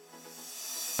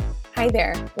Hi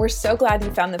there. We're so glad you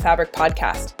found the Fabric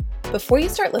Podcast. Before you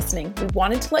start listening, we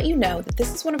wanted to let you know that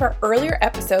this is one of our earlier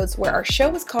episodes where our show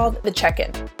was called The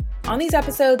Check-In. On these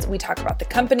episodes, we talk about the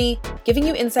company, giving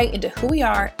you insight into who we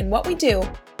are and what we do.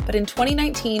 But in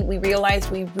 2019, we realized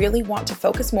we really want to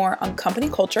focus more on company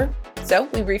culture, so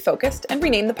we refocused and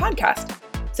renamed the podcast.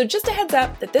 So just a heads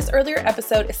up that this earlier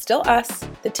episode is still us,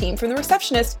 the team from The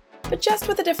Receptionist, but just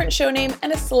with a different show name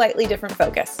and a slightly different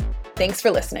focus. Thanks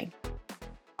for listening.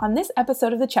 On this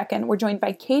episode of The Check-In, we're joined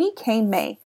by Katie K.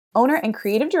 May, owner and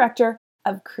creative director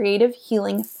of Creative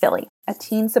Healing Philly, a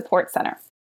teen support center.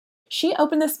 She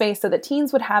opened the space so that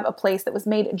teens would have a place that was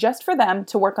made just for them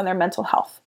to work on their mental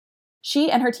health. She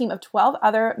and her team of 12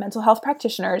 other mental health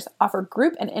practitioners offer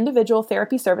group and individual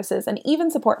therapy services and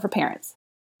even support for parents.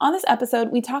 On this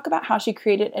episode, we talk about how she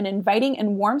created an inviting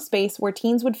and warm space where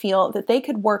teens would feel that they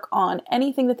could work on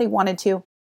anything that they wanted to,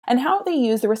 and how they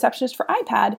use the Receptionist for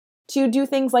iPad to do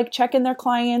things like check in their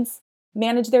clients,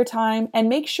 manage their time, and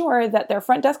make sure that their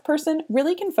front desk person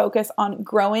really can focus on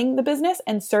growing the business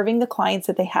and serving the clients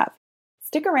that they have.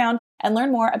 Stick around and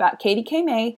learn more about Katie K.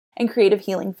 May and Creative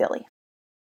Healing Philly.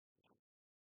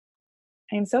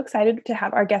 I am so excited to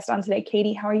have our guest on today.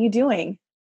 Katie, how are you doing?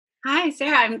 Hi,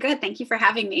 Sarah. I'm good. Thank you for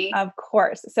having me. Of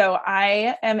course. So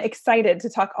I am excited to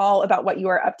talk all about what you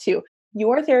are up to.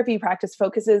 Your therapy practice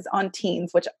focuses on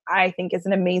teens, which I think is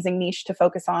an amazing niche to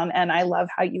focus on. And I love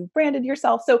how you've branded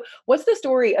yourself. So what's the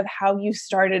story of how you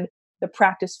started the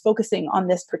practice focusing on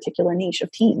this particular niche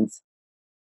of teens?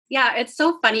 Yeah, it's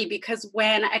so funny because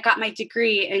when I got my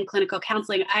degree in clinical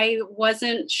counseling, I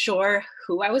wasn't sure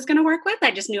who I was going to work with.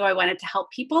 I just knew I wanted to help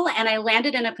people. And I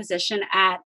landed in a position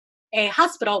at a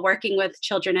hospital working with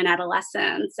children and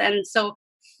adolescents. And so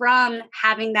from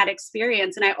having that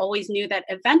experience, and I always knew that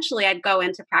eventually I'd go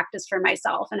into practice for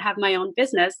myself and have my own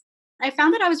business, I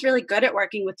found that I was really good at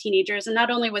working with teenagers. And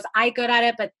not only was I good at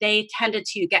it, but they tended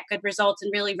to get good results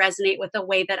and really resonate with the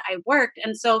way that I worked.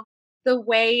 And so the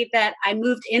way that I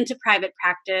moved into private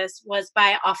practice was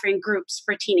by offering groups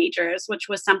for teenagers, which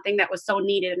was something that was so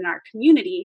needed in our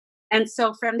community. And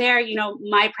so from there,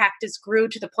 my practice grew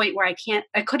to the point where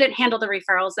I couldn't handle the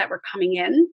referrals that were coming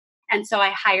in. And so I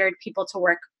hired people to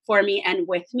work for me and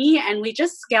with me. And we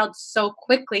just scaled so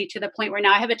quickly to the point where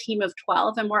now I have a team of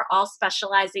 12 and we're all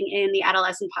specializing in the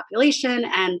adolescent population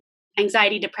and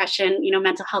anxiety, depression,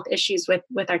 mental health issues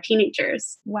with our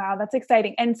teenagers. Wow, that's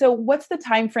exciting. And so what's the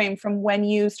time frame from when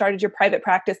you started your private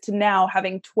practice to now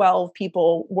having 12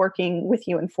 people working with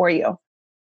you and for you?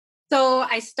 So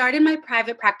I started my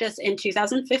private practice in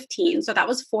 2015. So that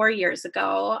was 4 years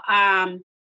ago.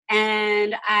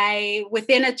 And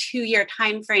within a 2-year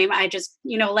time frame, I just,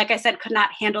 like I said, could not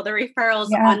handle the referrals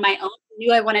on my own. I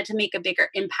knew I wanted to make a bigger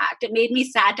impact. It made me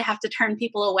sad to have to turn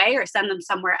people away or send them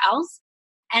somewhere else.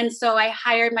 And so I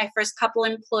hired my first couple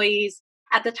employees.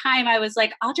 At the time, I was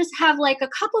like, I'll just have like a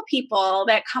couple people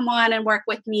that come on and work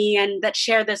with me and that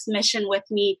share this mission with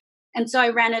me. And so I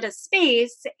rented a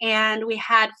space and we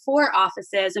had 4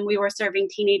 offices and we were serving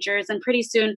teenagers. And pretty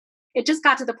soon it just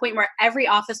got to the point where every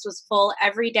office was full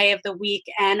every day of the week.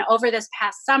 And over this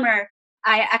past summer,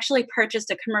 I actually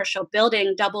purchased a commercial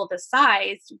building, double the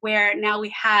size, where now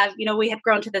we have, we had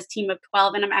grown to this team of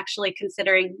 12 and I'm actually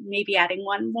considering maybe adding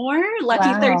one more,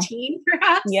 lucky 13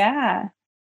 perhaps. Yeah.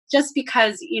 Just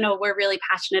because, we're really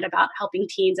passionate about helping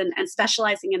teens and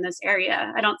specializing in this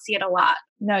area. I don't see it a lot.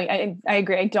 No, I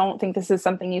agree. I don't think this is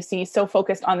something you see so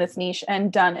focused on this niche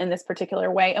and done in this particular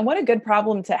way. And what a good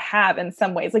problem to have in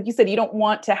some ways. Like you said, you don't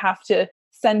want to have to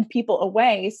send people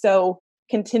away. So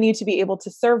continue to be able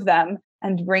to serve them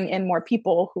and bring in more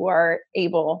people who are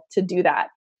able to do that.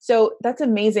 So that's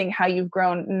amazing how you've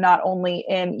grown not only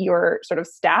in your sort of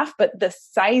staff, but the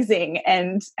sizing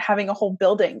and having a whole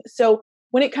building. So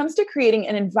when it comes to creating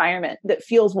an environment that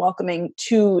feels welcoming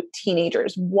to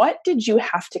teenagers, what did you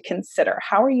have to consider?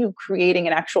 How are you creating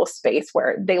an actual space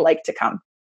where they like to come?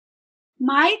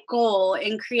 My goal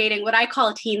in creating what I call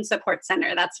a teen support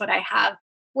center, that's what I have,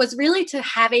 was really to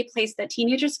have a place that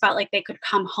teenagers felt like they could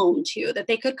come home to, that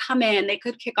they could come in, they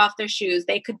could kick off their shoes,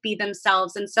 they could be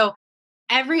themselves. And so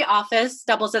every office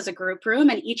doubles as a group room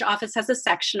and each office has a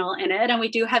sectional in it. And we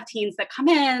do have teens that come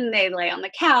in, they lay on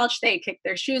the couch, they kick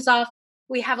their shoes off.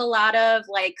 We have a lot of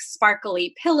like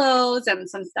sparkly pillows and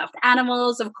some stuffed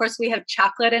animals. Of course, we have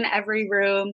chocolate in every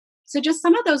room. So just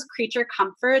some of those creature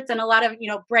comforts and a lot of,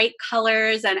 bright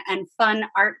colors and fun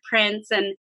art prints.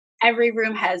 And every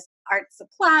room has art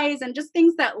supplies and just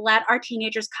things that let our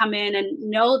teenagers come in and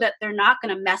know that they're not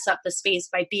going to mess up the space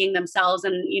by being themselves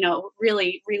and,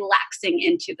 really relaxing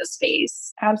into the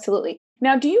space. Absolutely.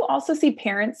 Now, do you also see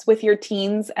parents with your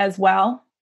teens as well?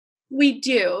 We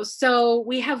do. So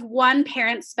we have one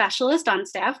parent specialist on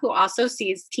staff who also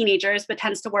sees teenagers, but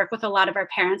tends to work with a lot of our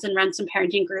parents and run some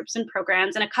parenting groups and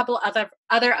programs, and a couple other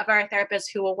of our therapists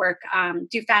who will work,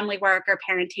 do family work or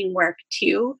parenting work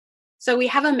too. So we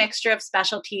have a mixture of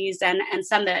specialties and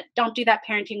some that don't do that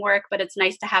parenting work, but it's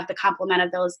nice to have the complement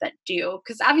of those that do,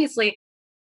 because obviously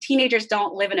teenagers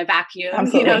don't live in a vacuum.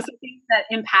 Absolutely. So things that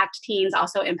impact teens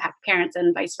also impact parents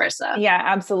and vice versa. Yeah,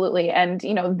 absolutely. And,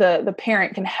 the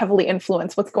parent can heavily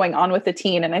influence what's going on with the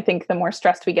teen. And I think the more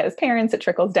stressed we get as parents, it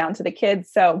trickles down to the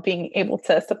kids. So being able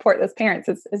to support those parents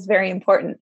is very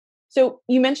important. So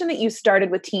you mentioned that you started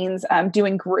with teens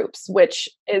doing groups, which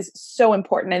is so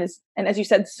important and as you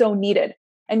said, so needed.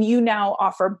 And you now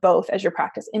offer both as your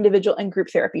practice, individual and group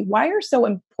therapy. Why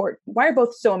are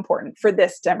both so important for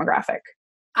this demographic?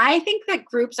 I think that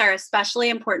groups are especially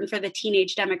important for the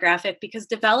teenage demographic because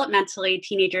developmentally,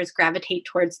 teenagers gravitate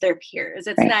towards their peers.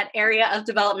 It's Right. that area of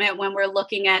development when we're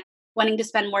looking at wanting to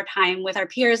spend more time with our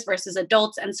peers versus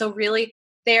adults. And so, really,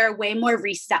 they're way more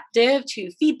receptive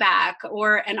to feedback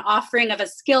or an offering of a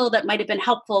skill that might have been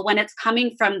helpful when it's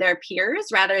coming from their peers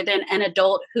rather than an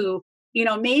adult who,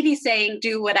 may be saying,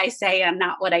 do what I say and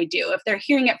not what I do. If they're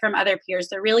hearing it from other peers,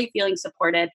 they're really feeling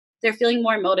supported, they're feeling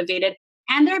more motivated,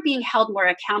 and they're being held more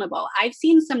accountable. I've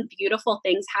seen some beautiful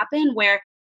things happen where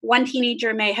one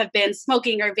teenager may have been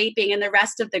smoking or vaping, and the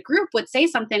rest of the group would say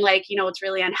something like, it's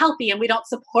really unhealthy and we don't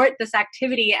support this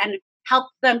activity, and help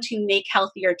them to make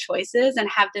healthier choices and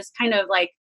have this kind of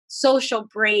like social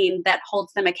brain that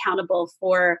holds them accountable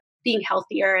for being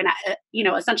healthier and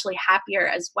essentially happier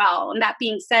as well. And that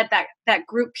being said, that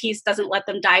group piece doesn't let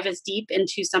them dive as deep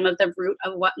into some of the root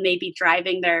of what may be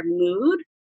driving their mood.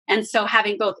 And so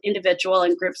having both individual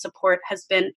and group support has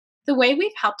been the way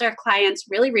we've helped our clients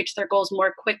really reach their goals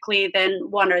more quickly than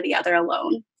one or the other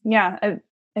alone. Yeah,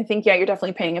 I think, you're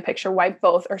definitely painting a picture why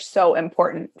both are so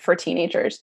important for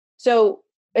teenagers. So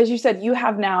as you said, you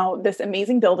have now this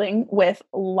amazing building with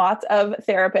lots of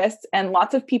therapists and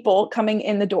lots of people coming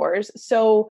in the doors.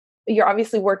 So you're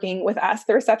obviously working with us,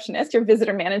 the receptionist, your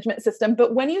visitor management system.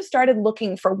 But when you started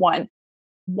looking for one,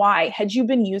 why? Had you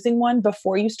been using one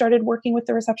before you started working with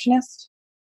the receptionist?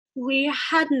 We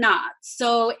had not.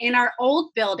 So in our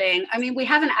old building, we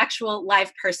have an actual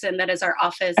live person that is our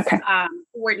office Okay.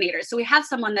 coordinator. So we have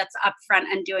someone that's up front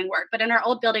and doing work. But in our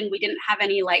old building, we didn't have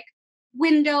any like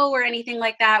window or anything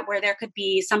like that where there could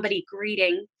be somebody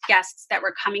greeting guests that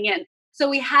were coming in. So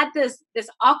we had this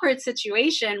awkward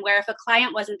situation where if a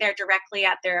client wasn't there directly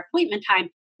at their appointment time,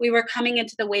 we were coming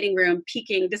into the waiting room,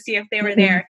 peeking to see if they were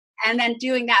there, and then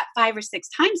doing that 5 or 6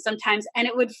 times sometimes. And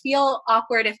it would feel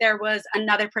awkward if there was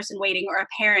another person waiting or a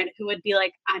parent who would be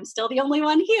like, I'm still the only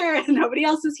one here and nobody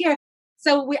else is here.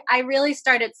 So I really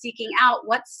started seeking out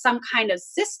what's some kind of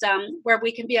system where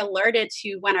we can be alerted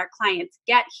to when our clients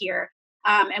get here.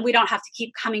 And we don't have to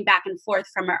keep coming back and forth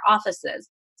from our offices.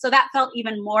 So that felt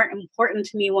even more important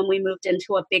to me when we moved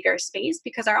into a bigger space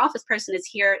because our office person is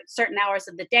here certain hours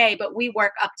of the day, but we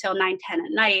work up till 9, 10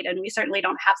 at night, and we certainly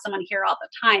don't have someone here all the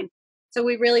time. So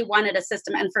we really wanted a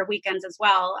system, and for weekends as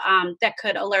well, that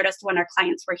could alert us when our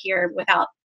clients were here without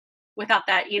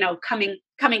that,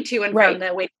 coming to and Right. from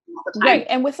the waiting room all the time. Right.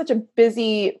 And with such a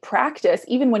busy practice,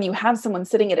 even when you have someone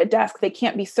sitting at a desk, they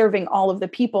can't be serving all of the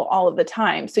people all of the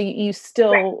time. So you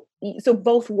still, so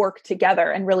both work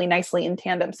together and really nicely in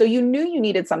tandem. So you knew you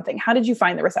needed something. How did you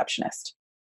find the receptionist?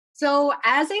 So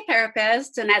as a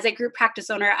therapist and as a group practice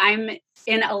owner, I'm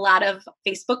in a lot of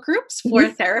Facebook groups for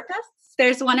therapists.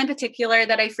 There's one in particular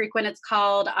that I frequent. It's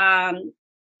called, now I'm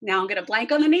going to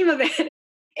blank on the name of it.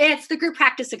 It's the Group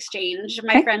Practice Exchange.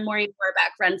 My friend Maureen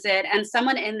Warbeck runs it. And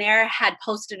someone in there had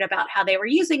posted about how they were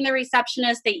using the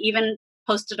receptionist. They even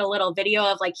posted a little video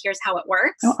of like, here's how it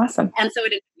works. Oh, awesome. And so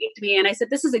it intrigued me. And I said,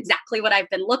 this is exactly what I've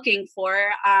been looking for.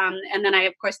 And then I,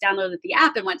 of course, downloaded the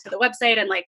app and went to the website and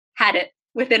like had it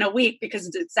within a week because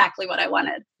it's exactly what I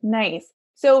wanted. Nice.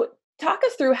 So talk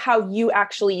us through how you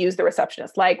actually use the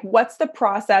receptionist. Like, what's the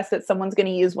process that someone's going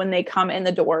to use when they come in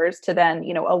the doors to then,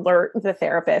 alert the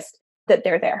therapist that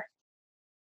they're there?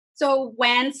 So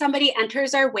when somebody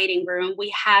enters our waiting room,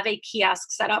 we have a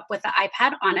kiosk set up with the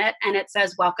iPad on it, and it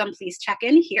says, welcome, please check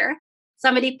in here.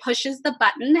 Somebody pushes the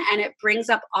button and it brings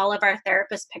up all of our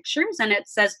therapist pictures, and it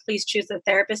says, please choose the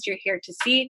therapist you're here to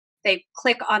see. They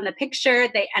click on the picture,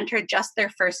 they enter just their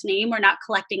first name. We're not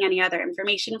collecting any other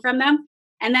information from them.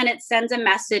 And then it sends a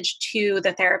message to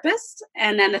the therapist,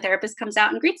 and then the therapist comes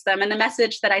out and greets them. And the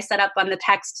message that I set up on the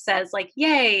text says like,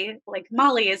 yay, like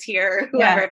Molly is here, or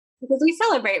whoever, because we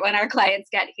celebrate when our clients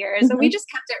get here. So we just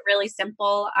kept it really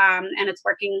simple, and it's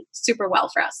working super well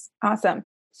for us. Awesome.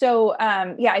 So,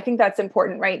 yeah, I think that's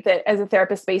important, right? That as a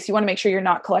therapist space, you want to make sure you're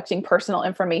not collecting personal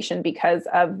information because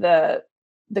of the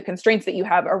constraints that you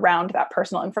have around that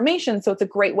personal information. So it's a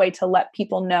great way to let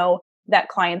people know that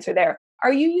clients are there.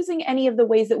 Are you using any of the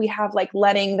ways that we have, like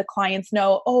letting the clients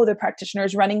know, oh, the practitioner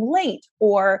is running late?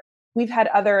 Or we've had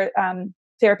other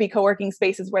therapy co-working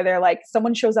spaces where they're like,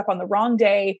 someone shows up on the wrong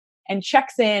day and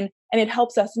checks in, and it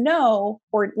helps us know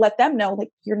or let them know, like,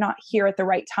 you're not here at the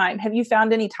right time. Have you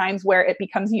found any times where it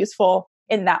becomes useful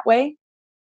in that way?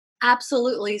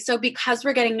 Absolutely. So because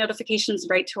we're getting notifications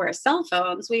right to our cell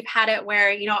phones, we've had it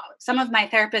where, some of my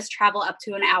therapists travel up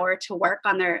to an hour to work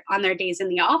on their days in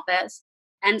the office.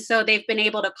 And so they've been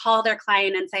able to call their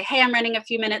client and say, "Hey, I'm running a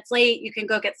few minutes late. You can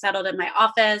go get settled in my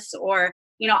office." Or,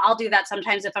 I'll do that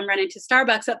sometimes if I'm running to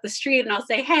Starbucks up the street, and I'll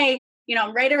say, "Hey,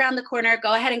 I'm right around the corner.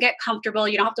 Go ahead and get comfortable.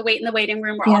 You don't have to wait in the waiting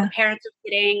room where all Yeah. the parents are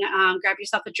sitting. Grab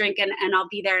yourself a drink and I'll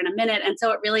be there in a minute." And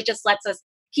so it really just lets us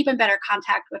keep in better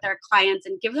contact with our clients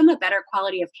and give them a better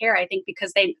quality of care, I think,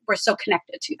 because we're so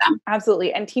connected to them.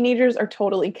 Absolutely. And teenagers are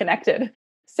totally connected.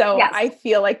 So Yes. I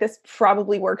feel like this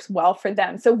probably works well for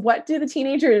them. So what do the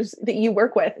teenagers that you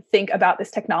work with think about this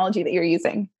technology that you're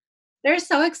using? They're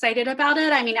so excited about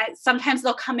it. I mean, sometimes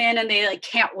they'll come in and they like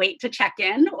can't wait to check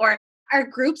in. Or our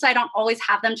groups, I don't always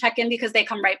have them check in because they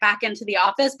come right back into the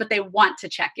office, but they want to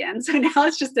check in. So now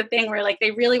it's just a thing where like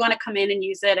they really want to come in and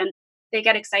use it, and they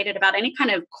get excited about any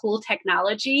kind of cool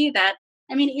technology that,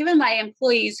 I mean, even my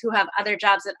employees who have other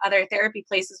jobs at other therapy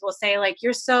places will say like,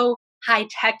 "You're so high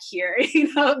tech here."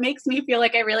 It makes me feel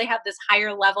like I really have this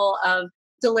higher level of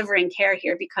delivering care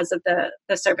here because of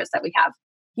the service that we have.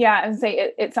 Yeah, and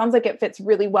say it sounds like it fits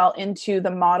really well into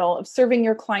the model of serving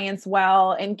your clients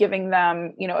well and giving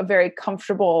them, a very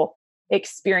comfortable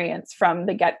experience from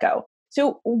the get-go.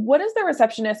 So what does the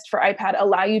receptionist for iPad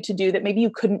allow you to do that maybe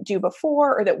you couldn't do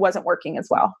before or that wasn't working as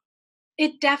well?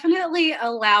 It definitely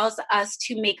allows us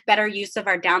to make better use of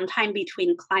our downtime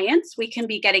between clients. We can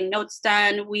be getting notes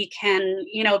done. We can,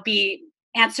 be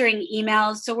answering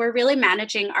emails. So we're really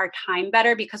managing our time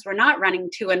better because we're not running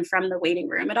to and from the waiting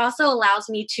room. It also allows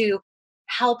me to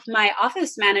help my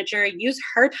office manager use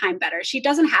her time better. She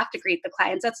doesn't have to greet the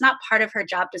clients. That's not part of her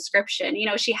job description.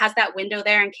 She has that window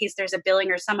there in case there's a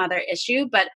billing or some other issue,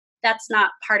 but that's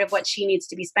not part of what she needs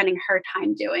to be spending her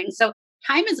time doing. So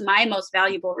time is my most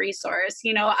valuable resource.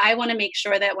 I want to make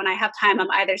sure that when I have time,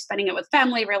 I'm either spending it with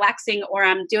family, relaxing, or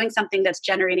I'm doing something that's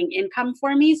generating income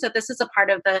for me. So this is a part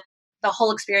of the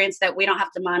whole experience that we don't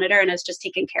have to monitor and is just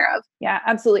taken care of. Yeah,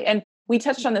 absolutely. And we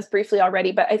touched on this briefly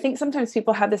already, but I think sometimes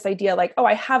people have this idea like, oh,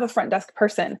 I have a front desk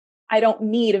person. I don't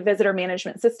need a visitor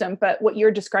management system. But what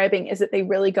you're describing is that they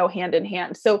really go hand in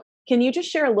hand. So can you just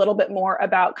share a little bit more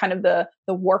about kind of the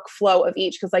workflow of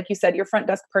each? Because like you said, your front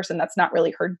desk person, that's not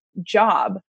really her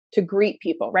job to greet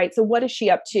people, right? So what is she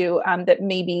up to that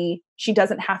maybe she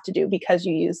doesn't have to do because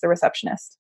you use the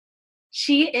receptionist?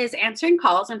 She is answering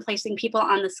calls and placing people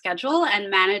on the schedule and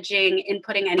managing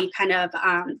inputting any kind of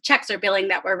checks or billing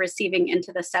that we're receiving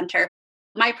into the center.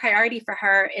 My priority for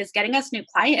her is getting us new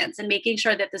clients and making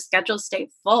sure that the schedules stay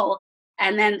full.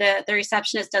 And then the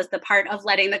receptionist does the part of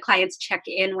letting the clients check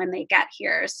in when they get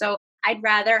here. So I'd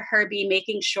rather her be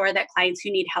making sure that clients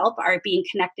who need help are being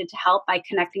connected to help by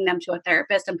connecting them to a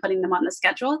therapist and putting them on the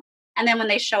schedule. And then when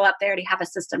they show up, they already have a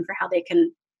system for how they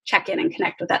can check in and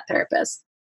connect with that therapist.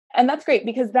 And that's great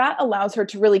because that allows her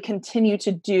to really continue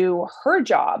to do her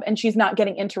job and she's not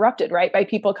getting interrupted, right? By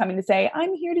people coming to say,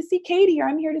 I'm here to see Katie or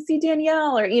I'm here to see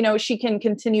Danielle, or, she can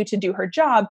continue to do her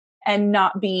job and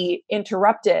not be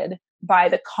interrupted by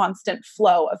the constant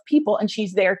flow of people. And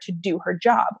she's there to do her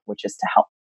job, which is to help.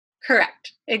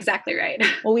 Correct. Exactly right.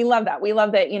 Well, we love that. We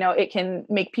love that, it can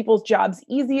make people's jobs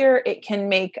easier. It can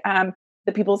make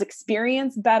the people's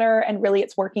experience better. And really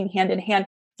it's working hand in hand.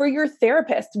 For your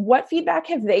therapist, what feedback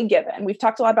have they given? We've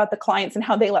talked a lot about the clients and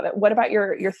how they love it. What about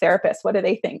your therapist? What do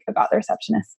they think about the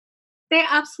receptionist? They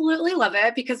absolutely love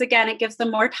it because, again, it gives them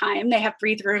more time. They have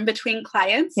breathe room between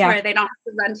clients Yeah. where they don't have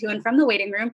to run to and from the waiting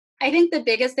room. I think the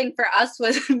biggest thing for us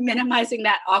was minimizing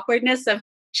that awkwardness of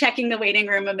checking the waiting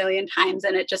room a million times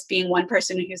and it just being one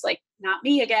person who's like, not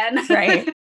me again.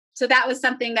 Right. So that was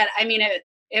something that,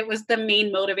 it was the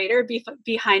main motivator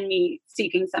behind me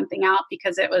seeking something out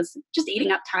because it was just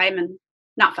eating up time and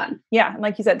not fun. Yeah. And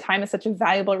like you said, time is such a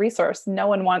valuable resource. No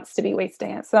one wants to be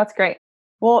wasting it. So that's great.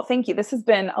 Well, thank you. This has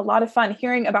been a lot of fun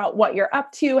hearing about what you're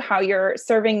up to, how you're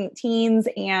serving teens,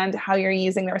 and how you're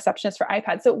using the receptionist for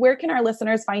iPad. So where can our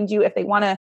listeners find you if they want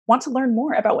to learn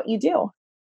more about what you do?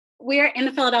 We're in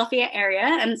the Philadelphia area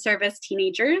and service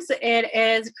teenagers. It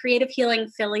is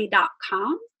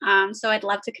creativehealingphilly.com. So I'd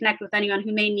love to connect with anyone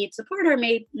who may need support or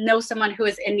may know someone who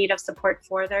is in need of support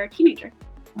for their teenager.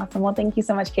 Awesome. Well, thank you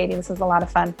so much, Katie. This was a lot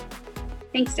of fun.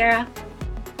 Thanks, Sarah.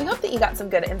 We hope that you got some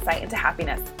good insight into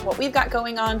happiness, what we've got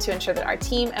going on to ensure that our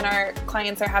team and our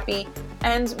clients are happy,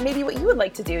 and maybe what you would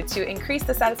like to do to increase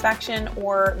the satisfaction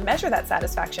or measure that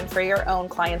satisfaction for your own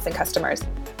clients and customers.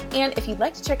 And if you'd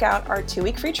like to check out our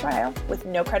 2-week free trial with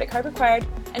no credit card required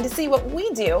and to see what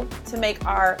we do to make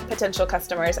our potential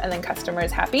customers and then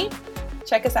customers happy,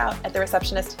 check us out at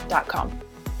thereceptionist.com.